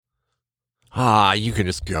You can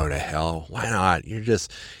just go to hell. Why not?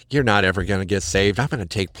 You're not ever going to get saved. I'm going to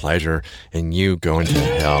take pleasure in you going to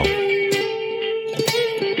hell.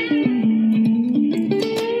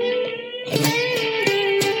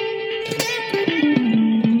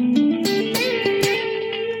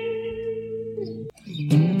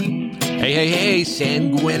 Hey,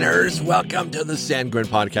 Sanguiners. Welcome to the Sanguine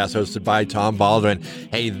Podcast hosted by Tom Baldwin.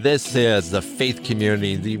 Hey, this is the faith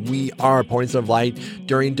community. We are points of light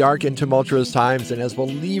during dark and tumultuous times. And as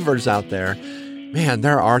believers out there, man,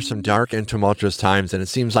 there are some dark and tumultuous times, and it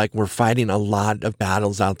seems like we're fighting a lot of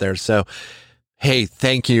battles out there. So, hey,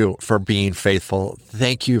 thank you for being faithful.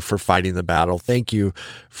 Thank you for fighting the battle. Thank you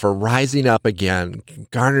for rising up again,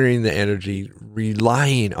 garnering the energy,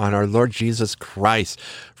 relying on our Lord Jesus Christ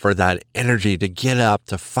for that energy to get up,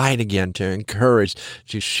 to fight again, to encourage,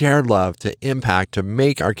 to share love, to impact, to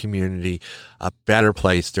make our community a better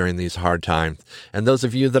place during these hard times. And those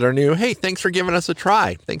of you that are new, hey, thanks for giving us a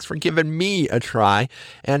try. Thanks for giving me a try.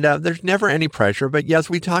 And there's never any pressure, but yes,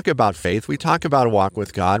 we talk about faith. We talk about a walk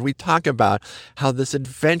with God. We talk about how this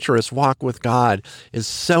adventurous walk with God is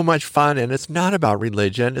so much fun, and it's not about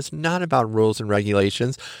religion. It's not about rules and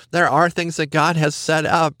regulations. There are things that God has set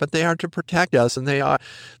up, but they are to protect us, and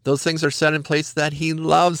those things are set in place that He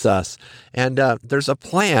loves us. And there's a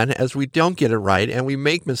plan as we don't get it right and we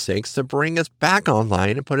make mistakes to bring us back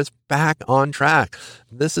online and put us back on track.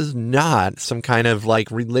 This is not some kind of like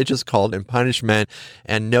religious cult and punishment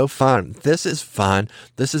and no fun. This is fun.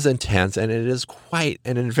 This is intense, and it is quite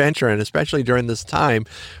an adventure. And especially during this time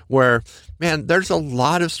where, man, there's a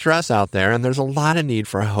lot of stress out there, and there's a lot of need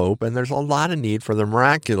for hope, and there's a lot of need for the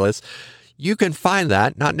miraculous. You can find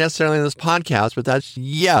that, not necessarily in this podcast,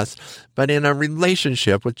 but in a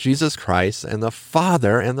relationship with Jesus Christ and the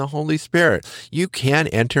Father and the Holy Spirit. You can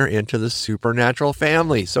enter into the supernatural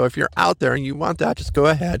family. So if you're out there and you want that, just go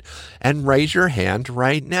ahead and raise your hand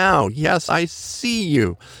right now. Yes, I see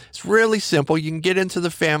you. It's really simple. You can get into the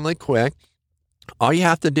family quick. All you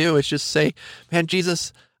have to do is just say, man,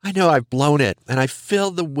 Jesus, I know I've blown it, and I feel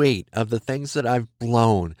the weight of the things that I've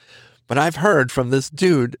blown. But I've heard from this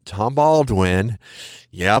dude, Tom Baldwin,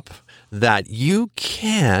 that you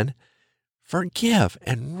can forgive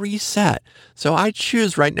and reset. So I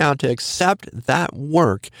choose right now to accept that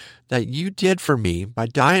work that you did for me by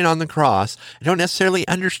dying on the cross. I don't necessarily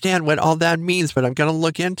understand what all that means, but I'm going to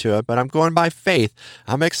look into it. But I'm going by faith.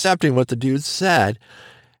 I'm accepting what the dude said.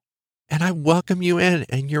 And I welcome you in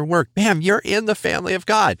and your work. Bam, you're in the family of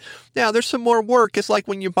God. Now, there's some more work. It's like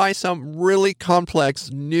when you buy some really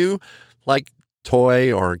complex new like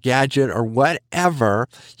toy or gadget or whatever,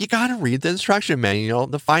 you got to read the instruction manual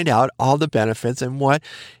to find out all the benefits and what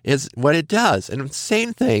it does. And the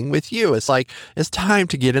same thing with you. It's like it's time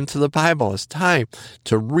to get into the Bible. It's time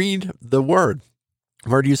to read the Word.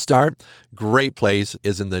 Where do you start? Great place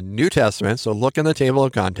is in the New Testament. So look in the table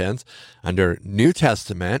of contents under New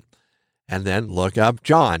Testament, and then look up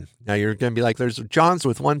John. Now you're going to be like, there's Johns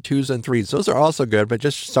with 1, 2s, and 3s. Those are also good, but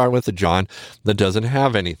just start with the John that doesn't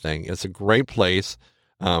have anything. It's a great place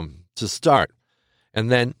to start. And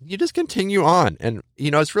then you just continue on. And,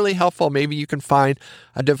 it's really helpful. Maybe you can find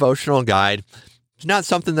a devotional guide. It's not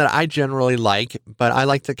something that I generally like, but I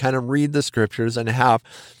like to kind of read the scriptures and have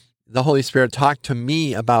the Holy Spirit talk to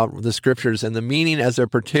me about the scriptures and the meaning as they're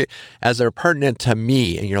pertinent to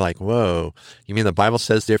me. And you're like, whoa, you mean the Bible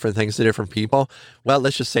says different things to different people? Well,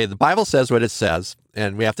 let's just say the Bible says what it says,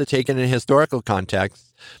 and we have to take it in a historical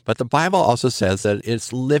context. But the Bible also says that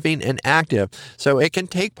it's living and active. So it can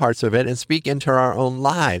take parts of it and speak into our own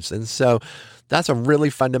lives. And so that's a really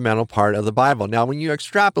fundamental part of the Bible. Now, when you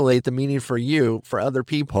extrapolate the meaning for you, for other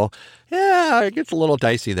people, it gets a little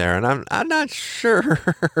dicey there. And I'm not sure.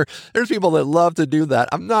 There's people that love to do that.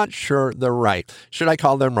 I'm not sure they're right. Should I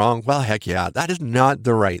call them wrong? Well, heck yeah. That is not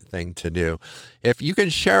the right thing to do. If you can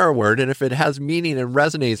share a word and if it has meaning and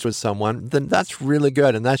resonates with someone, then that's really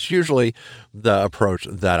good. And that's usually the approach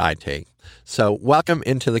that I take. So welcome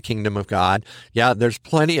into the kingdom of God. Yeah, there's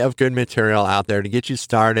plenty of good material out there to get you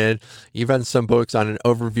started, even some books on an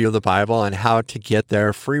overview of the Bible and how to get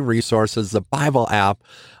there, free resources, the Bible app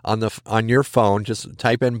on your phone. Just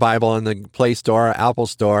type in Bible in the Play Store, Apple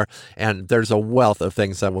Store, and there's a wealth of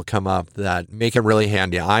things that will come up that make it really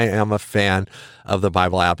handy. I am a fan of the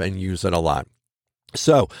Bible app and use it a lot.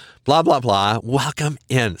 So, blah, blah, blah. Welcome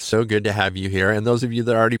in. So good to have you here. And those of you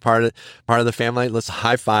that are already part of the family, let's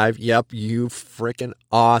high five. Yep, you freaking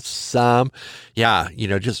awesome. Yeah,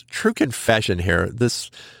 just true confession here. This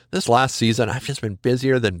last season, I've just been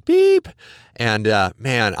busier than beep. And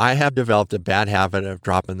man, I have developed a bad habit of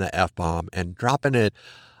dropping the F-bomb and dropping it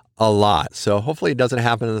a lot. So hopefully it doesn't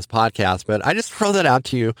happen in this podcast, but I just throw that out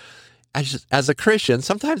to you. as a Christian,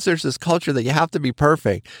 sometimes there's this culture that you have to be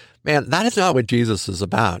perfect. Man, that is not what Jesus is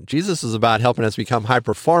about. Jesus is about helping us become high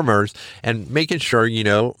performers and making sure,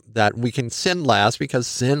 that we can sin less because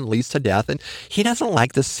sin leads to death. And he doesn't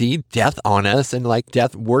like to see death on us and like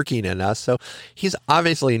death working in us. So he's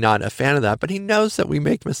obviously not a fan of that, but he knows that we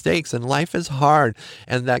make mistakes and life is hard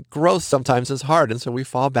and that growth sometimes is hard. And so we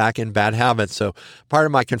fall back in bad habits. So part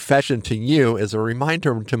of my confession to you is a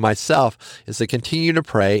reminder to myself is to continue to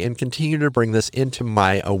pray and continue to bring this into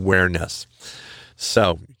my awareness.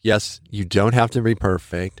 So, yes, you don't have to be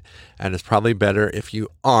perfect, and it's probably better if you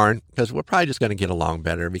aren't, because we're probably just going to get along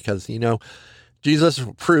better because, Jesus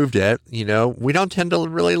proved it. We don't tend to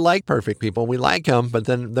really like perfect people. We like them, but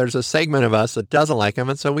then there's a segment of us that doesn't like them,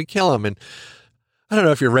 and so we kill them. And I don't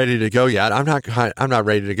know if you're ready to go yet. I'm not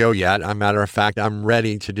ready to go yet. As a matter of fact, I'm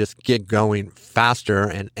ready to just get going faster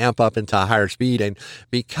and amp up into a higher speed and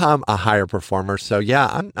become a higher performer. So,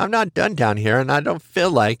 yeah, I'm not done down here, and I don't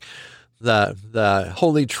feel like the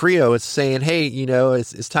holy trio is saying, hey,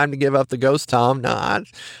 it's time to give up the ghost, Tom. No,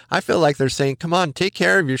 I feel like they're saying, come on, take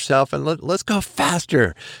care of yourself and let's go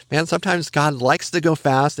faster. Man, sometimes God likes to go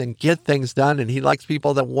fast and get things done, and he likes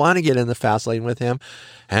people that want to get in the fast lane with him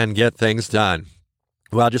and get things done.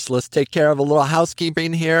 Well, let's take care of a little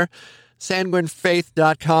housekeeping here.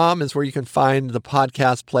 SanguineFaith.com is where you can find the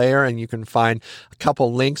podcast player, and you can find a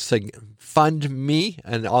couple links to fund me,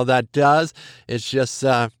 and all that does is just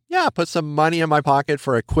put some money in my pocket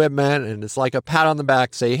for equipment, and it's like a pat on the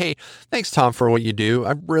back, say, hey, thanks, Tom, for what you do.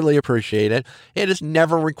 I really appreciate it. It is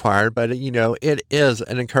never required, but it is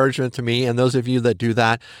an encouragement to me, and those of you that do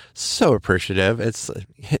that, so appreciative.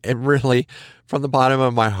 It really, from the bottom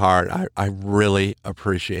of my heart, I really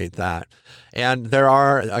appreciate that. And there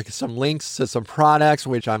are some links to some products,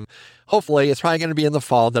 which hopefully, it's probably going to be in the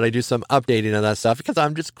fall that I do some updating of that stuff because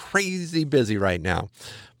I'm just crazy busy right now.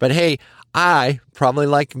 But hey, I, probably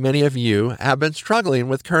like many of you, have been struggling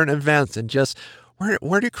with current events and just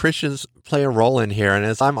where do Christians play a role in here? And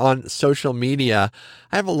as I'm on social media,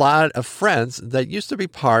 I have a lot of friends that used to be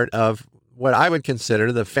part of what I would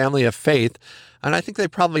consider the family of faith. And I think they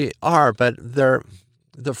probably are, but the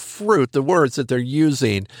words that they're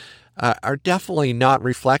using are definitely not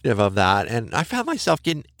reflective of that. And I found myself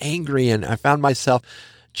getting angry, and I found myself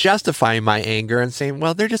justifying my anger and saying,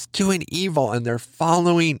 well, they're just doing evil and they're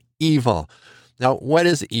following evil. Now, what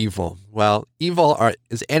is evil? Well, evil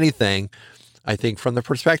is anything, I think, from the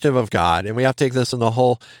perspective of God, and we have to take this in the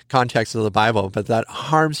whole context of the Bible, but that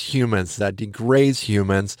harms humans, that degrades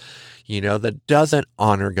humans, that doesn't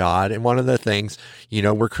honor God. And one of the things,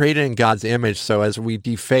 we're created in God's image. So as we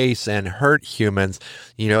deface and hurt humans,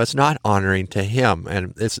 it's not honoring to him.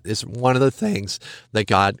 And it's one of the things that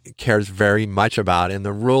God cares very much about. And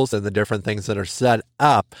the rules and the different things that are set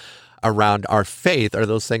up around our faith are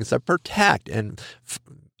those things that protect and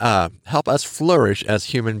help us flourish as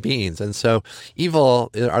human beings. And so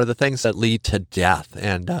evil are the things that lead to death,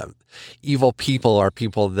 and evil people are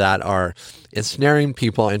people that are ensnaring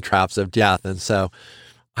people in traps of death. And so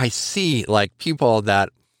I see people that,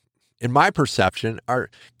 in my perception, are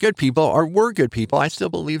good people or were good people. I still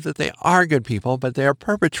believe that they are good people, but they are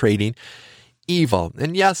perpetrating evil.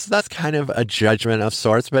 And yes, that's kind of a judgment of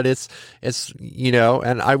sorts, but it's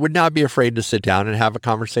and I would not be afraid to sit down and have a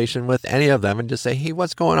conversation with any of them and just say, hey,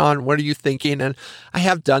 what's going on? What are you thinking? And I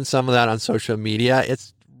have done some of that on social media.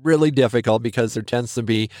 It's really difficult because there tends to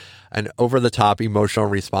be an over-the-top emotional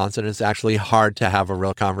response, and it's actually hard to have a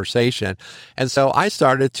real conversation. And so I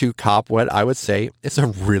started to cop what I would say is a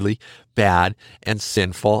really bad and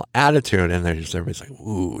sinful attitude. And everybody's like,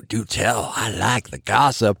 ooh, do tell. I like the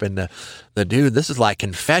gossip and the dude. This is like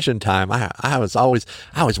confession time. I always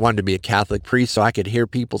wanted to be a Catholic priest so I could hear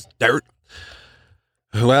people's dirt.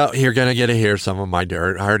 Well, you're going to get to hear some of my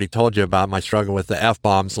dirt. I already told you about my struggle with the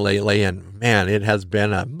F-bombs lately, and man, it has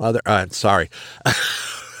been a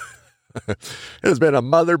it has been a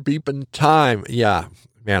mother beeping time. Yeah,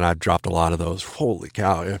 man, I've dropped a lot of those. Holy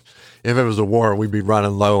cow. If it was a war, we'd be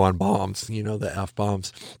running low on bombs, the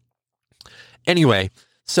F-bombs. Anyway,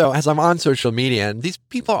 so as I'm on social media, and these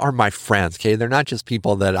people are my friends, okay? They're not just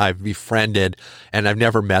people that I've befriended and I've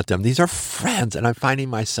never met them. These are friends, and I'm finding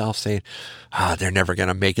myself saying, they're never going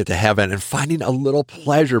to make it to heaven, and finding a little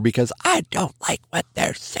pleasure because I don't like what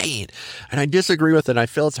they're saying. And I disagree with it. I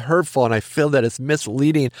feel it's hurtful, and I feel that it's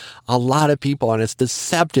misleading a lot of people, and it's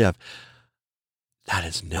deceptive. That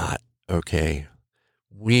is not okay.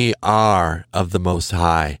 We are of the Most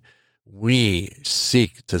High. We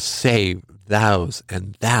seek to save those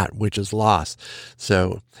and that which is lost.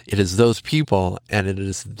 So it is those people, and it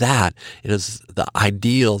is the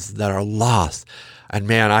ideals that are lost. And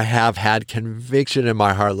man, I have had conviction in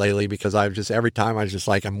my heart lately because every time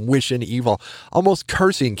I'm wishing evil, almost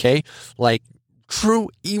cursing, okay? Like true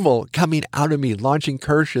evil coming out of me, launching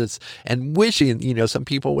curses and wishing, some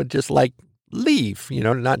people would just like leave,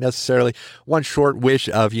 not necessarily one short wish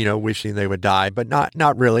of, wishing they would die, but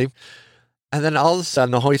not really. And then all of a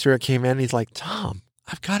sudden the Holy Spirit came in and he's like, Tom,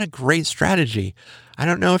 I've got a great strategy. I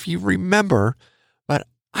don't know if you remember, but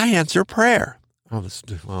I answer prayer.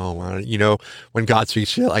 When God speaks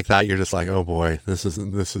shit like that, you're just like, oh boy, this is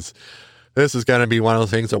going to be one of the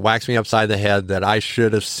things that whacks me upside the head that I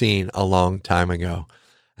should have seen a long time ago.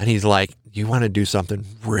 And he's like, you want to do something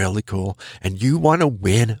really cool and you want to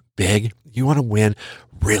win big. You want to win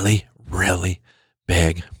really, really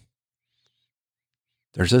big.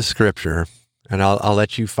 There's a scripture, and I'll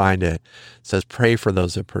let you find it. It says, pray for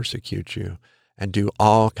those that persecute you and do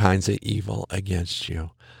all kinds of evil against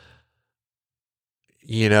you.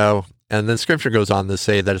 And the scripture goes on to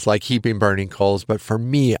say that it's like heaping burning coals. But for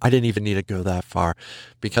me, I didn't even need to go that far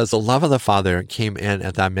because the love of the Father came in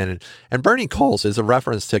at that minute. And burning coals is a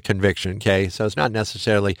reference to conviction, okay? So it's not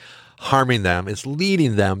necessarily harming them. It's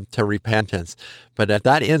leading them to repentance. But at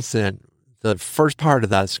that instant, the first part of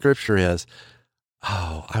that scripture is,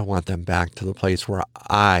 oh, I want them back to the place where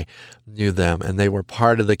I knew them and they were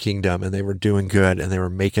part of the kingdom and they were doing good and they were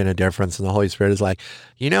making a difference. And the Holy Spirit is like,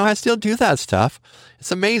 I still do that stuff.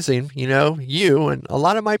 It's amazing. You and a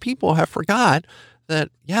lot of my people have forgot that,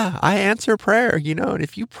 I answer prayer, and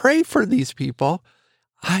if you pray for these people,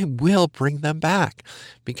 I will bring them back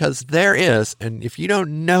because there is, and if you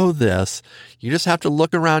don't know this, you just have to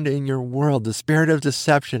look around in your world. The spirit of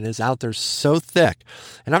deception is out there so thick.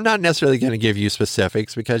 And I'm not necessarily going to give you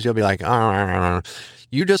specifics because you'll be like,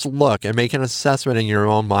 you just look and make an assessment in your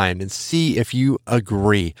own mind and see if you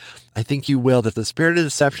agree. I think you will, that the spirit of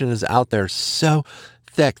deception is out there so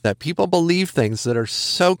thick that people believe things that are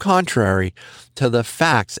so contrary to the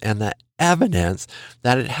facts and the evidence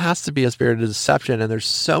that it has to be a spirit of deception. And there's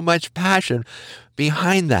so much passion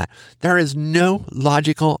behind that. There is no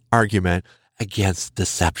logical argument against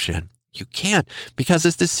deception. You can't, because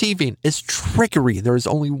it's deceiving. It's trickery. There is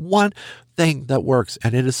only one thing that works,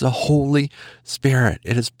 and it is the Holy Spirit.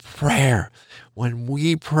 It is prayer. When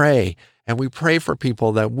we pray, and we pray for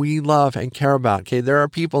people that we love and care about. Okay, there are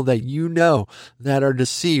people that that are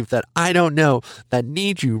deceived, that I don't know, that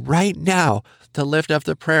need you right now to lift up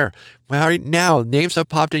the prayer. Right now, names have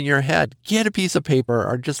popped in your head. Get a piece of paper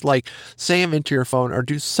or just say them into your phone or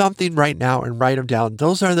do something right now and write them down.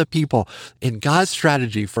 Those are the people in God's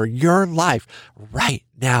strategy for your life right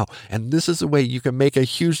now. And this is the way you can make a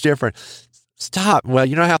huge difference. Stop. Well,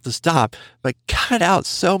 you don't have to stop, but cut out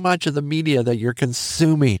so much of the media that you're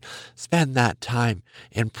consuming. Spend that time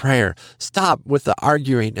in prayer. Stop with the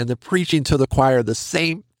arguing and the preaching to the choir, the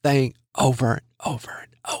same thing over and over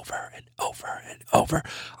and over and over and over.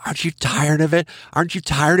 Aren't you tired of it? Aren't you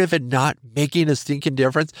tired of it not making a stinking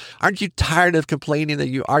difference? Aren't you tired of complaining that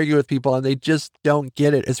you argue with people and they just don't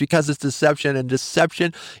get it? It's because it's deception, and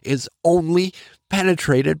deception is only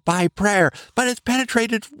penetrated by prayer, but it's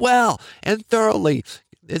penetrated well and thoroughly.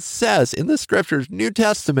 It says in the scriptures, New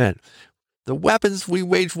Testament, the weapons we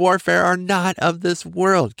wage warfare are not of this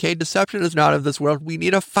world. Okay, deception is not of this world. We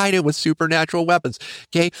need to fight it with supernatural weapons.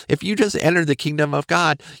 Okay, if you just enter the kingdom of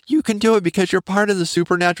God, you can do it because you're part of the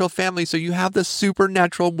supernatural family. So you have the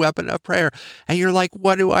supernatural weapon of prayer. And you're like,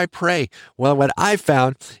 what do I pray? Well, what I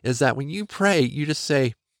found is that when you pray, you just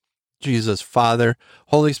say, Jesus, Father,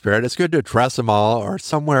 Holy Spirit. It's good to address them all or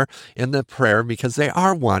somewhere in the prayer because they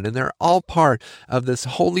are one and they're all part of this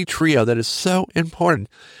holy trio that is so important.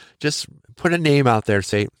 Just put a name out there.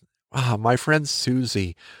 Say, my friend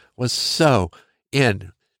Susie was so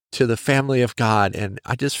in to the family of God, and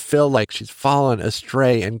I just feel like she's fallen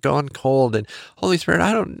astray and gone cold. And Holy Spirit,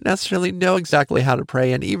 I don't necessarily know exactly how to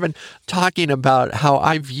pray. And even talking about how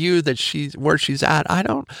I view that where she's at, I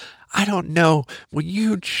don't know. Will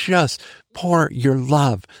you just pour your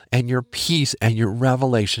love and your peace and your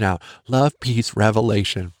revelation out? Love, peace,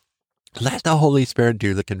 revelation. Let the Holy Spirit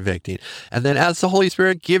do the convicting. And then as the Holy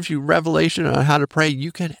Spirit gives you revelation on how to pray,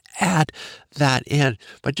 you can add that in.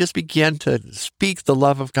 But just begin to speak the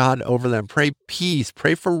love of God over them. Pray peace.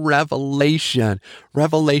 Pray for revelation.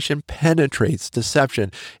 Revelation penetrates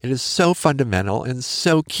deception. It is so fundamental and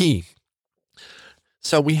so key.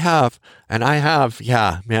 So we have, and I have,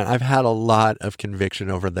 I've had a lot of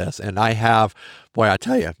conviction over this. And I have, boy, I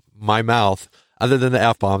tell you, my mouth, other than the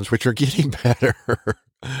F-bombs, which are getting better,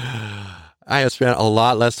 I have spent a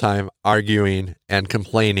lot less time arguing and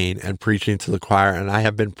complaining and preaching to the choir, and I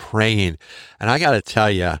have been praying. And I got to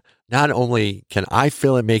tell you, not only can I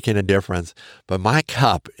feel it making a difference, but my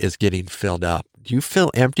cup is getting filled up Do you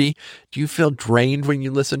feel empty? Do you feel drained when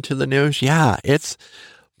you listen to the news? Yeah,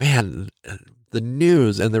 man, the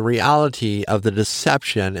news and the reality of the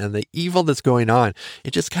deception and the evil that's going on,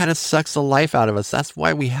 it just kind of sucks the life out of us. That's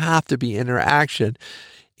why we have to be in interaction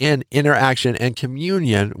and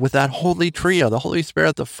communion with that holy trio, the Holy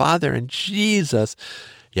Spirit, the Father, and Jesus.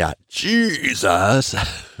 Yeah, Jesus.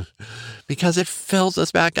 Because it fills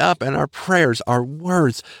us back up, and our prayers, our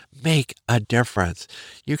words make a difference.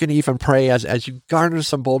 You can even pray as you garner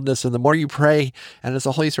some boldness, and the more you pray, and as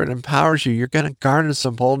the Holy Spirit empowers you, you're going to garner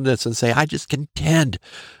some boldness and say, I just contend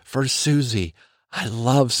for Susie. I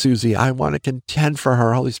love Susie. I want to contend for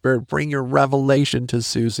her. Holy Spirit, bring your revelation to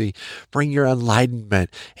Susie. Bring your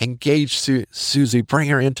enlightenment. Engage Susie. Bring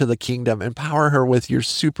her into the kingdom. Empower her with your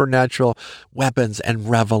supernatural weapons and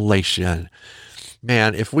revelation.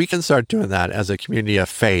 Man, if we can start doing that as a community of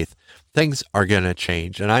faith, things are going to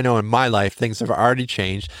change. And I know in my life, things have already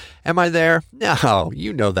changed. Am I there? No,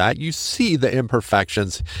 you know that. You see the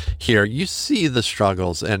imperfections here. You see the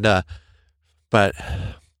struggles. But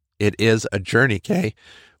it is a journey, okay?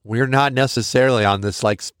 We're not necessarily on this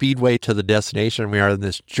like speedway to the destination. We are in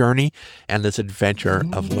this journey and this adventure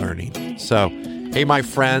of learning. So, hey, my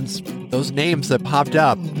friends, those names that popped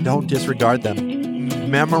up, don't disregard them.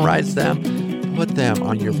 Memorize them. Put them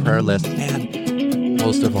on your prayer list, and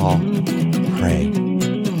most of all, pray.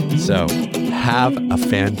 So have a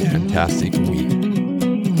fantastic week.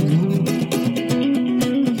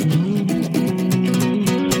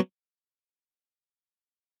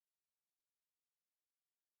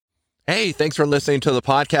 Hey, thanks for listening to the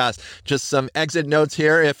podcast. Just some exit notes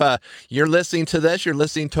here. If you're listening to this, you're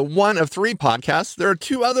listening to one of 3 podcasts. There are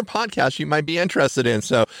 2 other podcasts you might be interested in.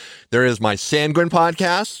 So there is my Sanguine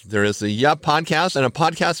podcast, there is the Yup podcast, and a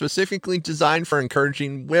podcast specifically designed for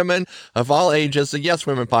encouraging women of all ages, the Yes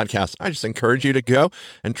Women podcast. I just encourage you to go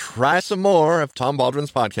and try some more of Tom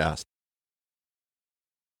Baldwin's podcast.